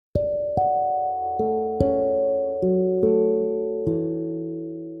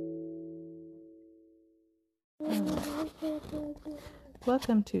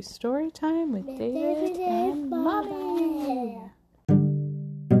welcome to Story Time with David and Mommy.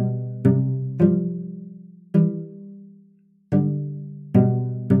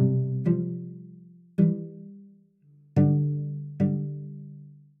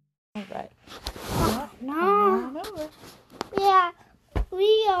 All right. No. Yeah,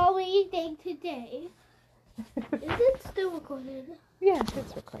 we are reading today. Is it still recorded? Yeah,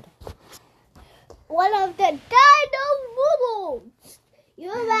 it's recording. One of the Dino Rules. You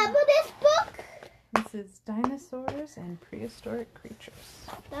remember this book? This is Dinosaurs and Prehistoric Creatures.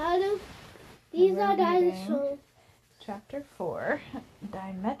 These are reading dinosaurs. Chapter 4,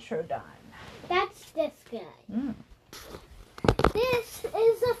 Dimetrodon. That's this guy. Mm. This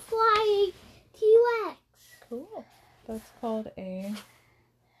is a flying T-Rex. Cool. That's called a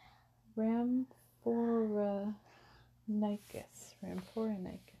Rhamphorhynchus.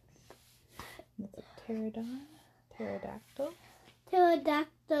 That's a pterodactyl.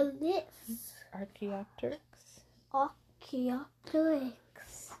 Pterodactylus. Archaeopteryx.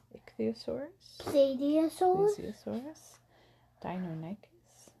 Archaeopteryx. Ichthyosaurus. Plesiosaurus.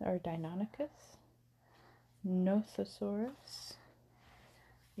 Deinonychus. Nothosaurus.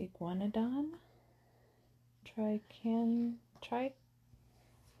 Iguanodon. Trichondon.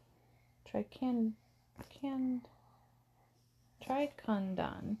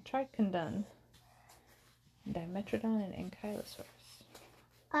 Dimetrodon and Ankylosaurus.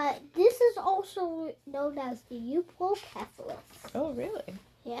 This is also known as the Euprocephalus. Oh, really?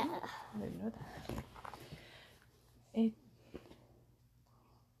 Yeah. I didn't know that. A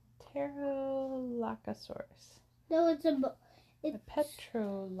Pterolacosaurus. No, it's A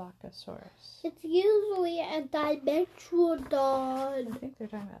Petrolacosaurus. It's usually a Dimetrodon. I think they're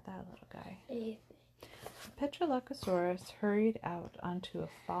talking about that little guy. Yeah. Petrolacosaurus hurried out onto a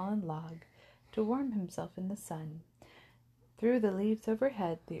fallen log to warm himself in the sun. Through the leaves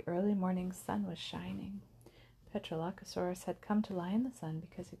overhead, the early morning sun was shining. Petrolacosaurus had come to lie in the sun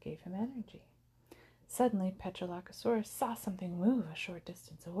because it gave him energy. Suddenly, Petrolacosaurus saw something move a short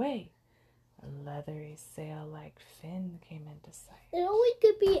distance away. A leathery sail-like fin came into sight. It only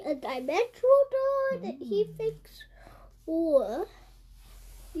could be a Dimetrodon, he thinks, or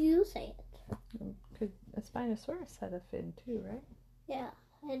you say it. A Spinosaurus had a fin too, right? Yeah,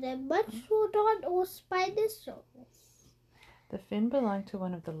 and a Dimetrodon or Spinosaurus. The fin belonged to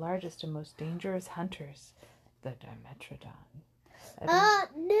one of the largest and most dangerous hunters, the Dimetrodon.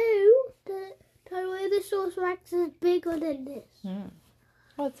 No, the Tyrannosaurus Rex is bigger than this.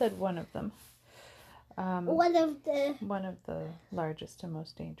 Well, it said one of them. One of the largest and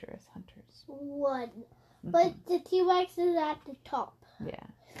most dangerous hunters. But the T-Rex is at the top. Yeah.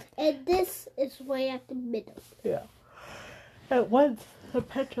 And this is way at the middle. Yeah. At once, the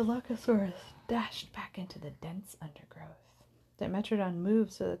Petrolacosaurus dashed back into the dense undergrowth. Dimetrodon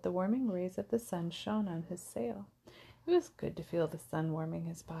moved so that the warming rays of the sun shone on his sail. It was good to feel the sun warming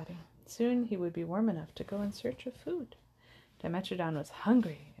his body. Soon he would be warm enough to go in search of food. Dimetrodon was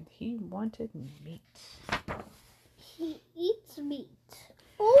hungry, and he wanted meat. He eats meat.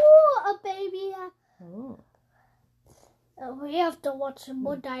 Oh, a baby. Oh. We have to watch some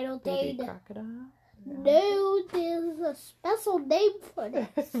more Dino Baby Data. crocodile? No, there's a special name for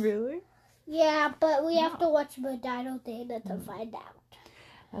this. Really? Yeah, but we have to watch more Dino Data to find out.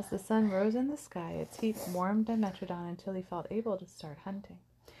 As the sun rose in the sky, its heat warmed Dimetrodon until he felt able to start hunting.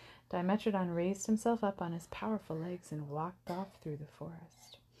 Dimetrodon raised himself up on his powerful legs and walked off through the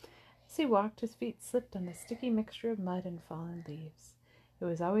forest. As he walked, his feet slipped on the sticky mixture of mud and fallen leaves. It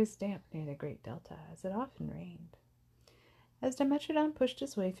was always damp near the Great Delta, as it often rained. As Dimetrodon pushed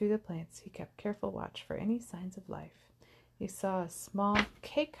his way through the plants, he kept careful watch for any signs of life. He saw a small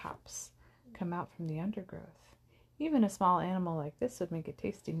K-Cops come out from the undergrowth. Even a small animal like this would make a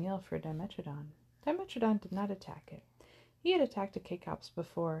tasty meal for Dimetrodon. Dimetrodon did not attack it. He had attacked a K-Cops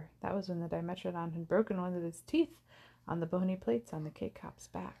before. That was when the Dimetrodon had broken one of his teeth on the bony plates on the K-Cops'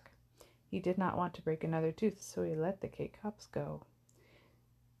 back. He did not want to break another tooth, so he let the K-Cops go.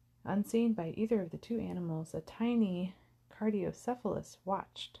 Unseen by either of the two animals, a tiny Cardiocephalus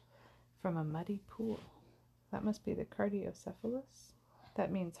watched from a muddy pool. That must be the Cardiocephalus.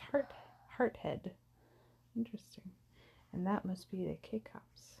 That means heart head. Interesting. And that must be the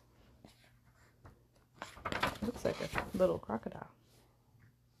K-Cops. Looks like a little crocodile.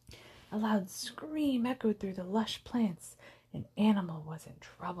 A loud scream echoed through the lush plants. An animal was in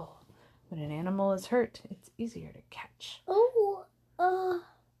trouble. When an animal is hurt, it's easier to catch. Oh,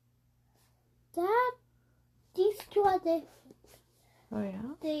 these two are different. Oh,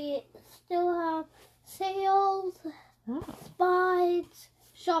 yeah? They still have sails, spines,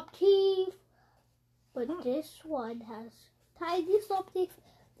 sharp teeth, but this one has tiny something.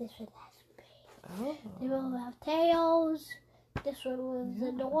 This one has big. Oh. They will have tails. This one lives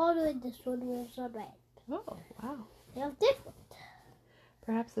in the water, and this one lives on land. Oh, wow. They have different.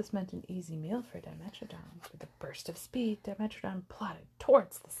 Perhaps this meant an easy meal for Dimetrodon. With a burst of speed, Dimetrodon plodded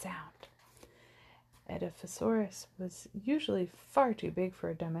towards the sound. Edaphosaurus was usually far too big for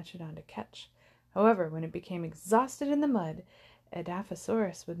a Dimetrodon to catch. However, when it became exhausted in the mud,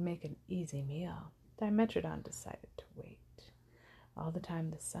 Edaphosaurus would make an easy meal. Dimetrodon decided to wait. All the time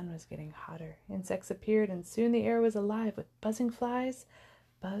the sun was getting hotter. Insects appeared, and soon the air was alive with buzzing flies,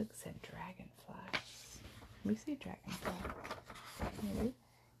 bugs, and dragonflies. We see dragonflies. Maybe.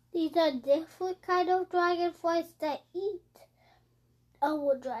 These are different kind of dragonflies that eat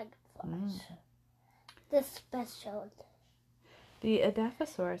our dragonflies. The special. The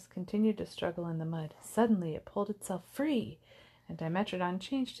Edaphosaurus continued to struggle in the mud. Suddenly it pulled itself free, and Dimetrodon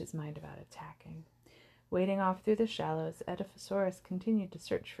changed his mind about attacking. Wading off through the shallows, Edaphosaurus continued to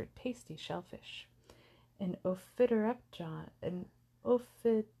search for tasty shellfish. An Ophiderpton.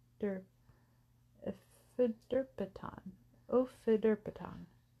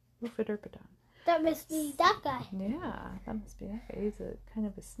 That must be that guy. Yeah, that must be that guy. He's a kind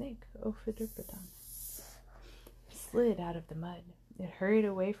of a snake. Ophiderpton. Slid out of the mud. It hurried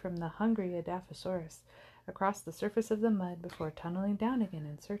away from the hungry Edaphosaurus across the surface of the mud before tunneling down again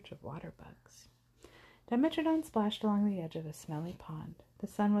in search of water bugs. Dimetrodon splashed along the edge of a smelly pond. The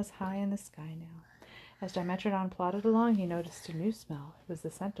sun was high in the sky now. As Dimetrodon plodded along, he noticed a new smell. It was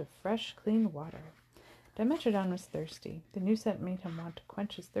the scent of fresh, clean water. Dimetrodon was thirsty. The new scent made him want to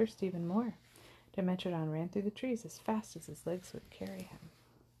quench his thirst even more. Dimetrodon ran through the trees as fast as his legs would carry him.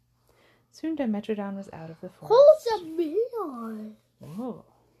 Soon Dimetrodon was out of the forest. Hold a million. Whoa.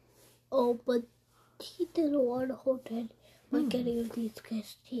 Oh, but he didn't want to hold it by getting these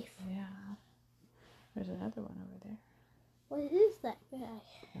guys' teeth. Yeah. There's another one over there. What is that guy?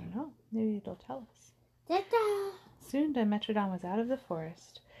 I don't know. Maybe it'll tell us. Ta-da! Soon Dimetrodon was out of the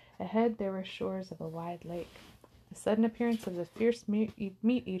forest. Ahead there were shores of a wide lake. The sudden appearance of the fierce meat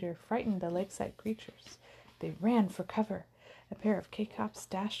eater frightened the lakeside creatures. They ran for cover. A pair of K-Cops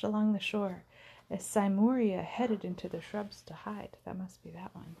dashed along the shore. A Simuria headed into the shrubs to hide. That must be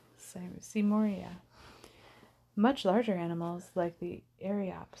that one. Simuria. Much larger animals, like the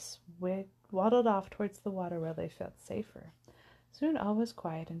Eriops, waddled off towards the water where they felt safer. Soon all was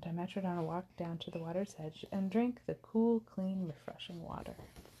quiet, and Dimetrodon walked down to the water's edge and drank the cool, clean, refreshing water.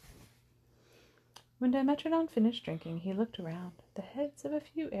 When Dimetrodon finished drinking, he looked around. The heads of a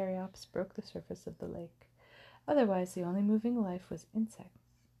few Eriops broke the surface of the lake. Otherwise, the only moving life was insects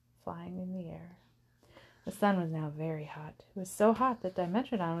flying in the air. The sun was now very hot. It was so hot that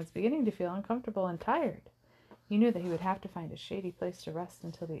Dimetrodon was beginning to feel uncomfortable and tired. He knew that he would have to find a shady place to rest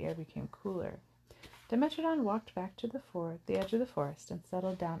until the air became cooler. Dimetrodon walked back to the edge of the forest and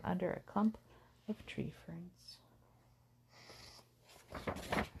settled down under a clump of tree ferns.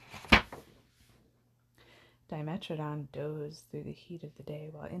 Dimetrodon dozed through the heat of the day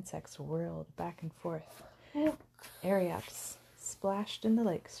while insects whirled back and forth. Eriops splashed in the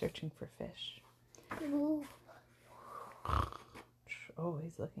lake searching for fish. Oh,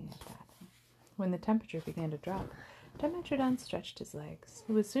 he's looking at that. When the temperature began to drop, Dimetrodon stretched his legs.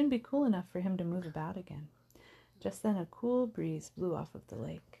 It would soon be cool enough for him to move about again. Just then a cool breeze blew off of the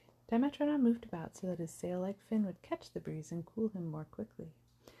lake. Dimetrodon moved about so that his sail-like fin would catch the breeze and cool him more quickly.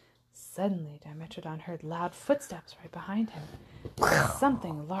 Suddenly, Dimetrodon heard loud footsteps right behind him. There was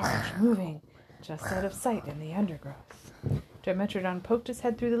something large moving just out of sight in the undergrowth. Dimetrodon poked his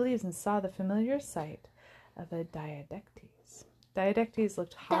head through the leaves and saw the familiar sight of a Diadectes. Diadectes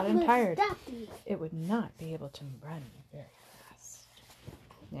looked hot and tired. It would not be able to run very fast.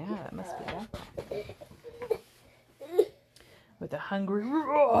 Yeah, that must be that. With a hungry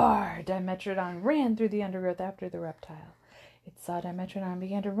roar, Dimetrodon ran through the undergrowth after the reptile. It saw Dimetrodon and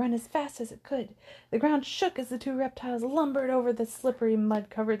began to run as fast as it could. The ground shook as the two reptiles lumbered over the slippery,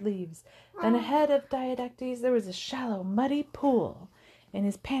 mud-covered leaves. Then ahead of Diadectes there was a shallow, muddy pool. In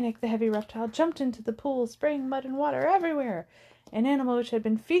his panic, the heavy reptile jumped into the pool, spraying mud and water everywhere. An animal which had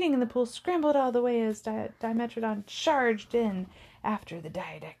been feeding in the pool scrambled out of the way as Dimetrodon charged in after the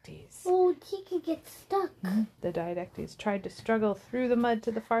Diadectes. Oh, he could get stuck. The Diadectes tried to struggle through the mud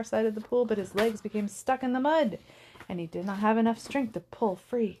to the far side of the pool, but his legs became stuck in the mud, and he did not have enough strength to pull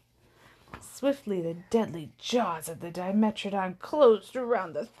free. Swiftly, the deadly jaws of the Dimetrodon closed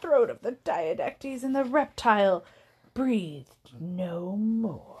around the throat of the Diadectes, and the reptile breathed no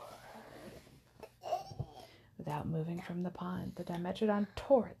more. Without moving from the pond, the Dimetrodon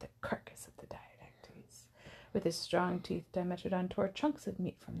tore at the carcass of the Diadectes. With his strong teeth, Dimetrodon tore chunks of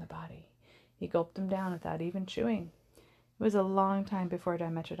meat from the body. He gulped them down without even chewing. It was a long time before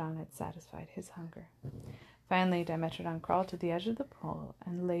Dimetrodon had satisfied his hunger. Finally, Dimetrodon crawled to the edge of the pool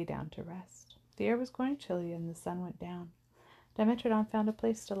and lay down to rest. The air was growing chilly and the sun went down. Dimetrodon found a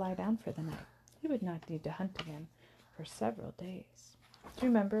place to lie down for the night. He would not need to hunt again for several days. Do you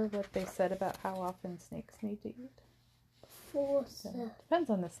remember what they said about how often snakes need to eat? 4 Depends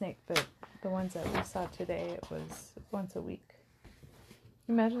on the snake, but the ones that we saw today, it was once a week.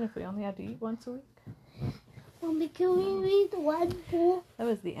 Imagine if we only had to eat once a week. Mommy, can we read one more? That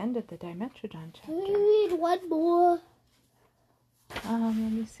was the end of the Dimetrodon Can we chapter. read one more? Let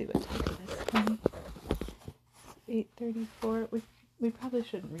me see what time it is. 8:34. We probably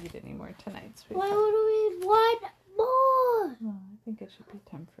shouldn't read anymore tonight. So Why would we read one more? well, I think it should be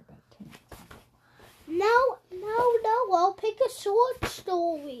time for bed tonight. No, I'll pick a short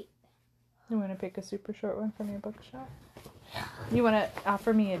story. You want to pick a super short one from your bookshelf? You want to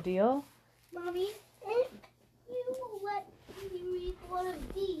offer me a deal? Mommy, if you let me read one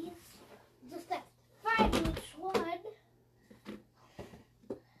of these, just that 5 each one,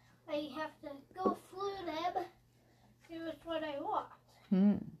 I have to go through them, see which one I want.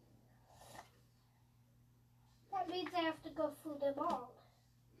 That means I have to go through them all.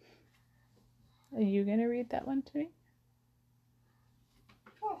 Are you going to read that one to me?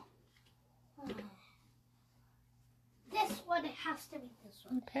 This one, it has to be this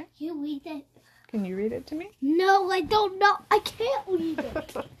one. Okay. You read it? Can you read it to me? No, I don't know. I can't read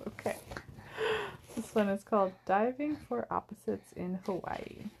it. Okay. This one is called Diving for Opposites in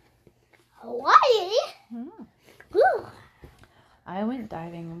Hawaii. Hawaii? Ooh. I went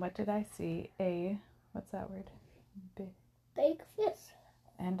diving and what did I see? What's that word? Big fish.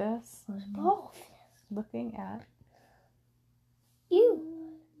 And a Small fish. looking at You.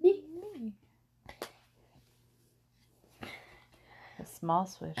 Me. me. The small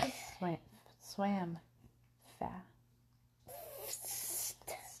fish swam fast.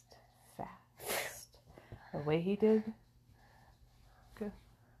 The way he did Good.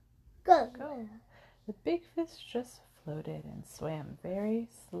 go. The big fish just floated and swam very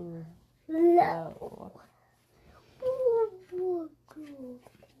slow. No.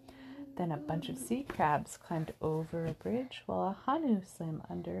 Then a bunch of sea crabs climbed over a bridge while a hanu swam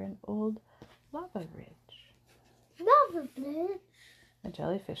under an old lava ridge. Lava bridge. A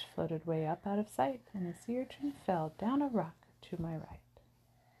jellyfish floated way up out of sight, and a sea urchin fell down a rock to my right.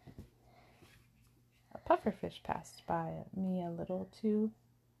 A pufferfish passed by me a little too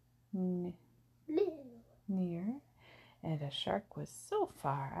near, and a shark was so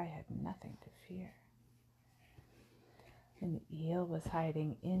far I had nothing to fear. An eel was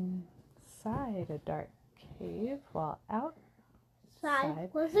hiding inside a dark cave, while outside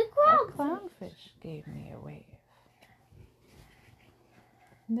Was a a clownfish gave me a wave.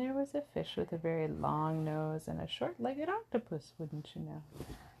 There was a fish with a very long nose and a short-legged octopus, wouldn't you know?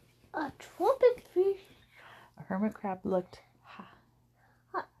 A tropic fish. A hermit crab looked hot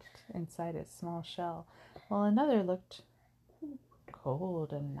inside its small shell, while another looked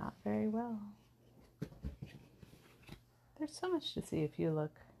cold and not very well. There's so much to see if you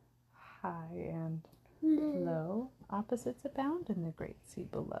look high and low. Opposites abound in the great sea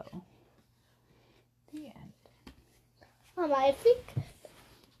below. The end. Mama, I think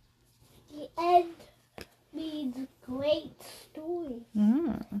the end means great story.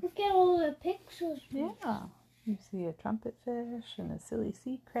 Look at all the pictures. Yeah. You see a trumpet fish and a silly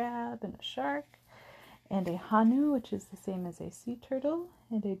sea crab and a shark and a hanu, which is the same as a sea turtle,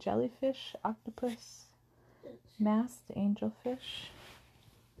 and a jellyfish, octopus, masked angelfish,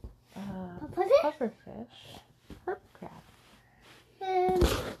 pufferfish, herp crab. And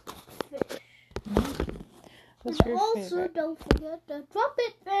fish. What's And your also, favorite? don't forget the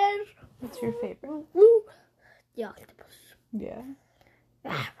trumpet fish. What's your favorite? The octopus. Yeah.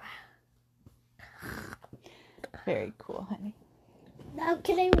 Very cool, honey. Now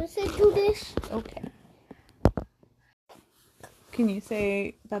can I listen to this? Okay. Can you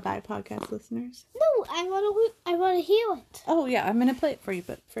say bye-bye, podcast listeners? No, I want to hear it. Oh, yeah, I'm going to play it for you,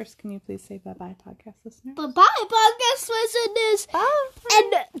 but first, can you please say bye-bye, podcast listeners? Bye-bye, podcast listeners. Bye.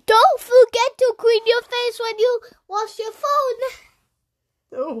 And don't forget to clean your face when you wash your phone.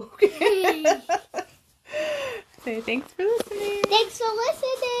 Oh, okay. Say thanks for listening. Thanks for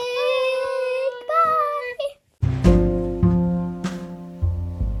listening.